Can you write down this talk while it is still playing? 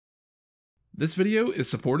This video is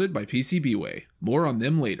supported by PCBWay. More on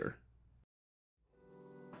them later.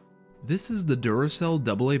 This is the Duracell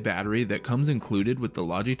AA battery that comes included with the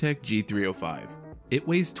Logitech G305. It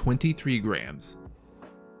weighs 23 grams.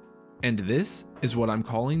 And this is what I'm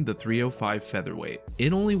calling the 305 Featherweight.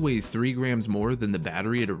 It only weighs 3 grams more than the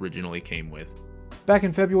battery it originally came with. Back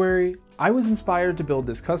in February, I was inspired to build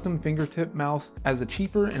this custom fingertip mouse as a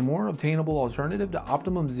cheaper and more obtainable alternative to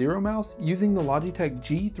Optimum Zero mouse using the Logitech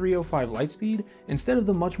G305 Lightspeed instead of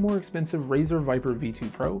the much more expensive Razer Viper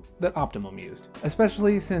V2 Pro that Optimum used.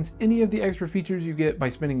 Especially since any of the extra features you get by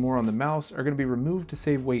spending more on the mouse are going to be removed to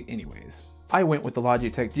save weight anyways. I went with the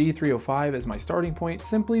Logitech G305 as my starting point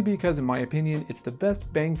simply because in my opinion it's the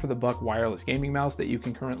best bang for the buck wireless gaming mouse that you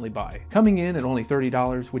can currently buy, coming in at only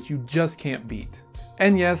 $30, which you just can't beat.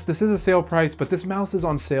 And yes, this is a sale price, but this mouse is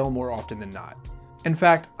on sale more often than not. In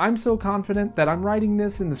fact, I'm so confident that I'm writing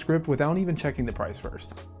this in the script without even checking the price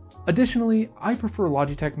first. Additionally, I prefer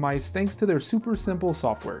Logitech mice thanks to their super simple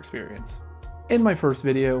software experience. In my first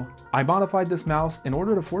video, I modified this mouse in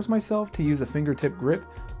order to force myself to use a fingertip grip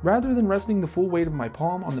rather than resting the full weight of my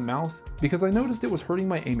palm on the mouse because I noticed it was hurting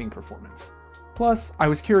my aiming performance. Plus, I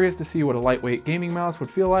was curious to see what a lightweight gaming mouse would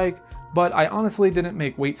feel like, but I honestly didn't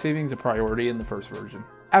make weight savings a priority in the first version.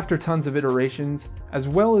 After tons of iterations, as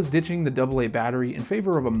well as ditching the AA battery in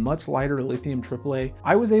favor of a much lighter lithium AAA,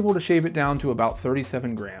 I was able to shave it down to about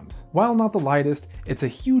 37 grams. While not the lightest, it's a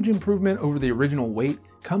huge improvement over the original weight,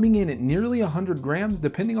 coming in at nearly 100 grams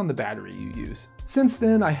depending on the battery you use. Since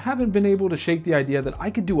then, I haven't been able to shake the idea that I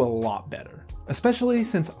could do a lot better, especially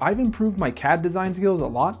since I've improved my CAD design skills a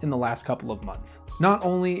lot in the last couple of months. Not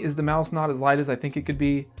only is the mouse not as light as I think it could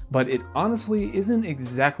be, but it honestly isn't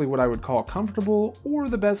exactly what I would call comfortable or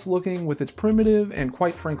the best looking with its primitive and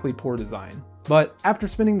quite frankly poor design. But after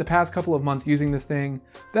spending the past couple of months using this thing,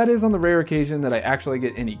 that is on the rare occasion that I actually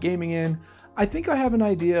get any gaming in, I think I have an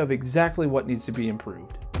idea of exactly what needs to be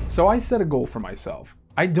improved. So I set a goal for myself.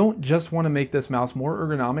 I don't just want to make this mouse more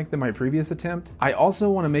ergonomic than my previous attempt, I also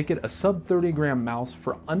want to make it a sub 30 gram mouse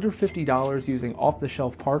for under $50 using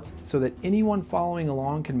off-the-shelf parts so that anyone following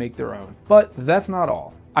along can make their own. But that's not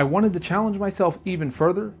all. I wanted to challenge myself even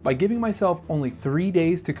further by giving myself only 3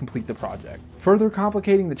 days to complete the project. Further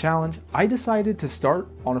complicating the challenge, I decided to start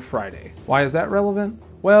on a Friday. Why is that relevant?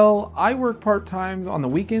 Well, I work part-time on the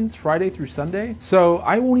weekends, Friday through Sunday, so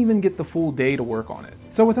I won't even get the full day to work on it.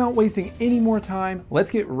 So without wasting any more time,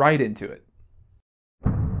 let's get right into it.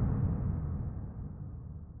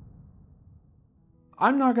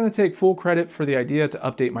 I'm not going to take full credit for the idea to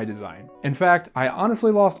update my design. In fact, I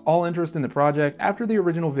honestly lost all interest in the project after the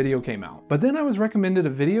original video came out. But then I was recommended a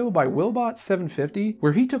video by Willbot750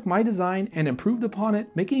 where he took my design and improved upon it,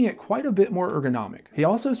 making it quite a bit more ergonomic. He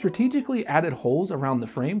also strategically added holes around the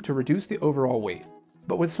frame to reduce the overall weight.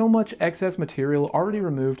 But with so much excess material already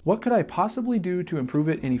removed, what could I possibly do to improve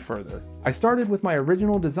it any further? I started with my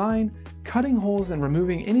original design, cutting holes and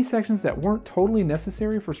removing any sections that weren't totally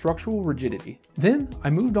necessary for structural rigidity. Then I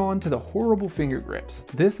moved on to the horrible finger grips.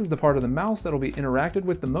 This is the part of the mouse that'll be interacted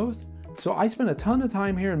with the most, so I spent a ton of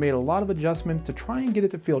time here and made a lot of adjustments to try and get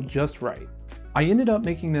it to feel just right. I ended up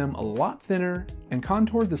making them a lot thinner and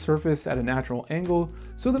contoured the surface at a natural angle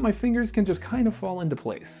so that my fingers can just kind of fall into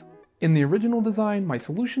place. In the original design, my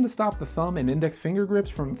solution to stop the thumb and index finger grips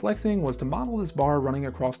from flexing was to model this bar running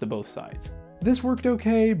across to both sides. This worked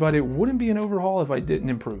okay, but it wouldn't be an overhaul if I didn't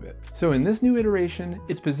improve it. So in this new iteration,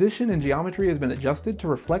 its position and geometry has been adjusted to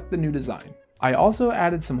reflect the new design. I also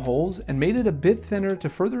added some holes and made it a bit thinner to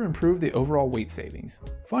further improve the overall weight savings.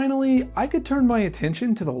 Finally, I could turn my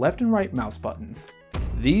attention to the left and right mouse buttons.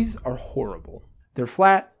 These are horrible. They're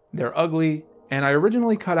flat, they're ugly, and I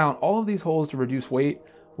originally cut out all of these holes to reduce weight,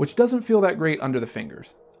 which doesn't feel that great under the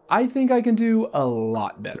fingers. I think I can do a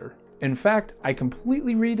lot better. In fact, I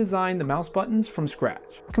completely redesigned the mouse buttons from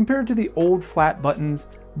scratch. Compared to the old flat buttons,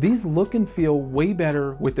 these look and feel way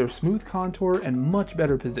better with their smooth contour and much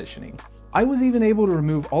better positioning. I was even able to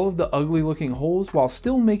remove all of the ugly looking holes while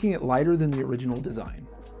still making it lighter than the original design.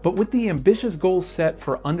 But with the ambitious goal set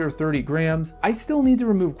for under 30 grams, I still need to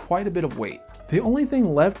remove quite a bit of weight. The only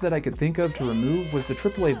thing left that I could think of to remove was the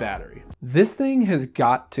AAA battery. This thing has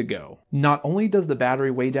got to go. Not only does the battery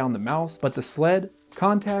weigh down the mouse, but the sled,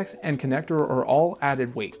 contacts, and connector are all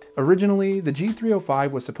added weight. Originally, the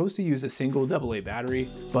G305 was supposed to use a single AA battery,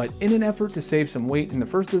 but in an effort to save some weight in the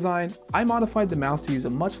first design, I modified the mouse to use a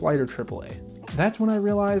much lighter AAA. That's when I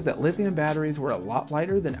realized that lithium batteries were a lot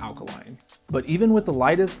lighter than alkaline. But even with the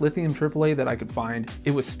lightest lithium AAA that I could find,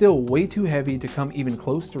 it was still way too heavy to come even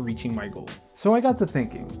close to reaching my goal. So I got to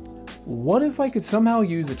thinking, what if I could somehow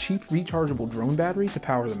use a cheap rechargeable drone battery to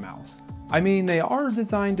power the mouse? I mean, they are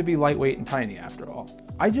designed to be lightweight and tiny after all.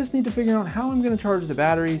 I just need to figure out how I'm going to charge the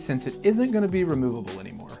battery since it isn't going to be removable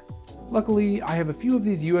anymore. Luckily, I have a few of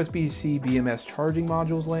these USB-C BMS charging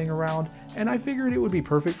modules laying around, and I figured it would be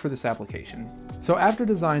perfect for this application. So after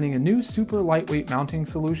designing a new super lightweight mounting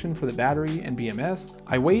solution for the battery and BMS,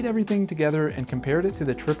 I weighed everything together and compared it to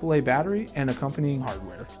the AAA battery and accompanying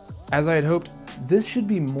hardware. As I had hoped, this should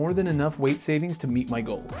be more than enough weight savings to meet my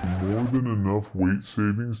goal.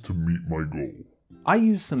 I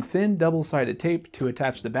used some thin double-sided tape to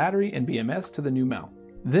attach the battery and BMS to the new mount.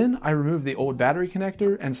 Then I removed the old battery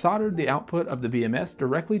connector and soldered the output of the BMS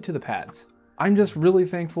directly to the pads. I'm just really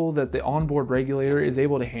thankful that the onboard regulator is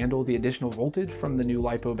able to handle the additional voltage from the new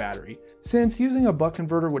LiPo battery, since using a buck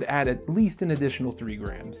converter would add at least an additional 3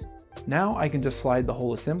 grams. Now I can just slide the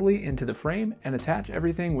whole assembly into the frame and attach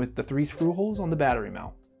everything with the 3 screw holes on the battery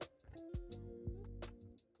mount.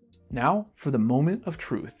 Now for the moment of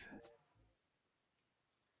truth.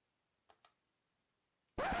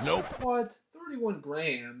 Nope. What? 31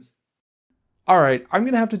 grams? Alright, I'm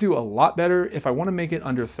gonna have to do a lot better if I want to make it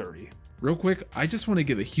under 30. Real quick, I just want to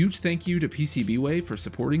give a huge thank you to PCBWay for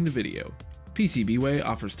supporting the video. PCBWay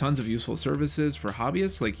offers tons of useful services for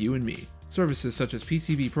hobbyists like you and me. Services such as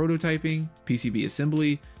PCB prototyping, PCB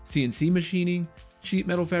assembly, CNC machining, sheet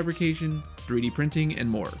metal fabrication, 3D printing, and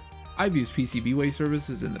more. I've used PCBWay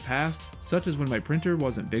services in the past, such as when my printer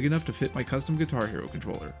wasn't big enough to fit my custom Guitar Hero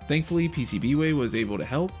controller. Thankfully, PCBWay was able to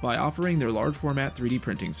help by offering their large format 3D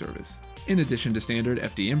printing service. In addition to standard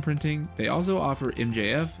FDM printing, they also offer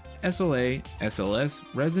MJF, SLA, SLS,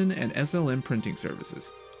 resin, and SLM printing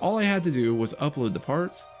services. All I had to do was upload the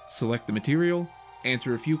parts, select the material,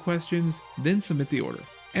 answer a few questions, then submit the order.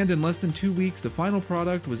 And in less than 2 weeks, the final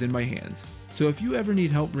product was in my hands. So if you ever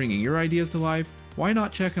need help bringing your ideas to life, why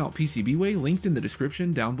not check out PCBWay linked in the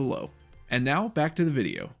description down below. And now back to the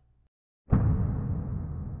video.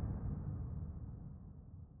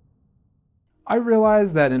 I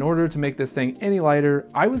realized that in order to make this thing any lighter,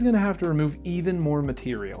 I was going to have to remove even more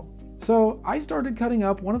material. So I started cutting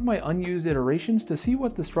up one of my unused iterations to see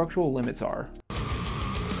what the structural limits are.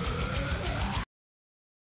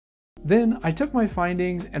 Then I took my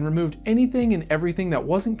findings and removed anything and everything that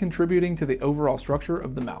wasn't contributing to the overall structure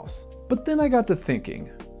of the mouse. But then I got to thinking,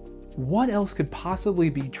 what else could possibly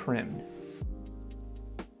be trimmed?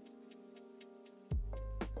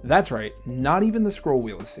 That's right, not even the scroll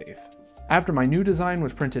wheel is safe. After my new design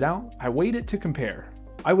was printed out, I weighed it to compare.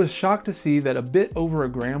 I was shocked to see that a bit over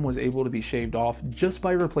 1 gram was able to be shaved off just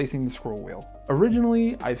by replacing the scroll wheel.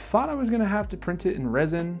 Originally, I thought I was going to have to print it in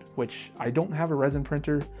resin, which I don't have a resin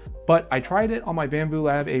printer, but I tried it on my Bamboo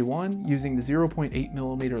Lab A1 using the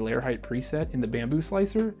 0.8mm layer height preset in the bamboo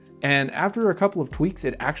slicer, and after a couple of tweaks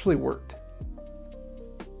it actually worked.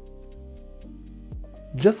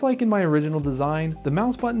 Just like in my original design, the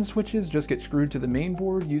mouse button switches just get screwed to the main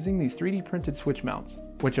board using these 3D printed switch mounts,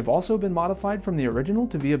 which have also been modified from the original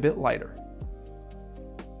to be a bit lighter.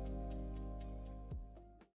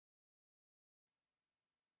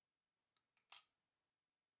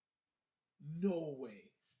 No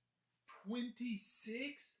way.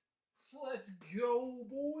 26? Let's go,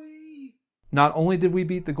 boy. Not only did we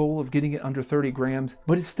beat the goal of getting it under 30 grams,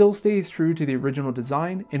 but it still stays true to the original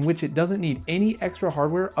design, in which it doesn't need any extra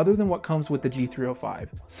hardware other than what comes with the G305,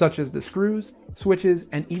 such as the screws, switches,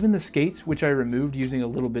 and even the skates, which I removed using a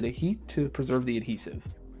little bit of heat to preserve the adhesive.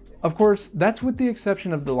 Of course, that's with the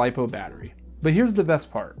exception of the LiPo battery. But here's the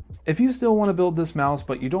best part. If you still want to build this mouse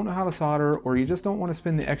but you don't know how to solder, or you just don't want to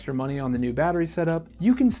spend the extra money on the new battery setup,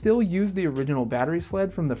 you can still use the original battery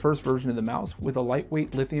sled from the first version of the mouse with a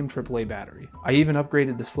lightweight lithium AAA battery. I even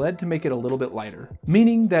upgraded the sled to make it a little bit lighter,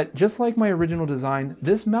 meaning that just like my original design,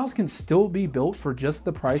 this mouse can still be built for just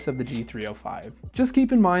the price of the G305. Just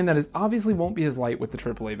keep in mind that it obviously won't be as light with the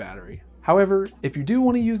AAA battery. However, if you do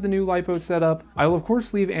want to use the new LiPo setup, I will of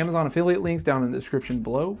course leave Amazon affiliate links down in the description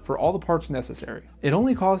below for all the parts necessary. It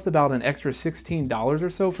only costs about an extra $16 or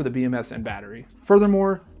so for the BMS and battery.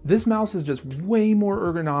 Furthermore, this mouse is just way more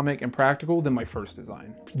ergonomic and practical than my first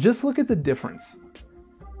design. Just look at the difference.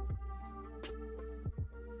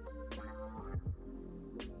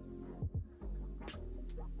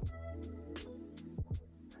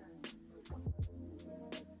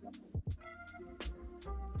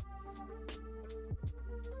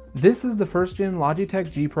 This is the first gen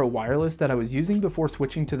Logitech G Pro wireless that I was using before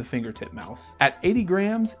switching to the fingertip mouse. At 80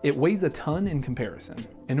 grams, it weighs a ton in comparison.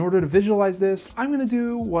 In order to visualize this, I'm going to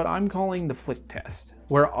do what I'm calling the flick test,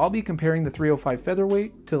 where I'll be comparing the 305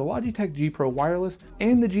 Featherweight to the Logitech G Pro wireless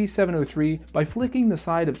and the G703 by flicking the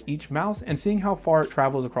side of each mouse and seeing how far it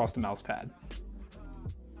travels across the mouse pad.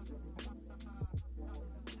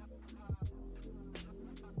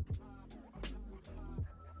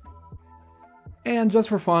 And just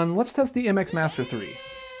for fun, let's test the MX Master 3.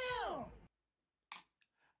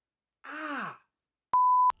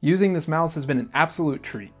 Using this mouse has been an absolute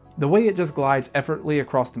treat. The way it just glides effortlessly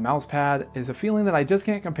across the mouse pad is a feeling that I just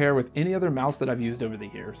can't compare with any other mouse that I've used over the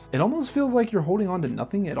years. It almost feels like you're holding on to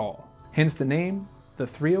nothing at all. Hence the name, the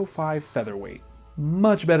 305 Featherweight.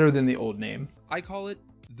 Much better than the old name. I call it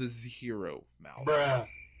the Zero mouse. Bruh.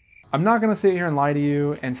 I'm not gonna sit here and lie to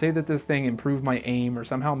you and say that this thing improved my aim or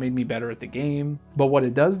somehow made me better at the game, but what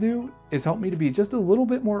it does do is help me to be just a little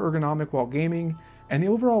bit more ergonomic while gaming, and the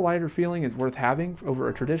overall lighter feeling is worth having over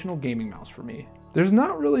a traditional gaming mouse for me. There's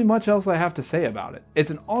not really much else I have to say about it.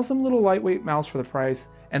 It's an awesome little lightweight mouse for the price,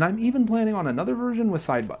 and I'm even planning on another version with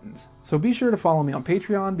side buttons. So be sure to follow me on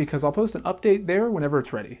Patreon because I'll post an update there whenever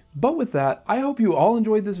it's ready. But with that, I hope you all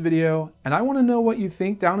enjoyed this video, and I want to know what you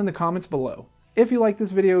think down in the comments below. If you like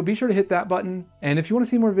this video, be sure to hit that button, and if you want to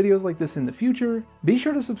see more videos like this in the future, be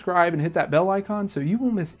sure to subscribe and hit that bell icon so you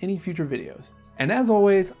won't miss any future videos. And as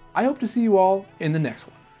always, I hope to see you all in the next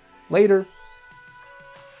one. Later.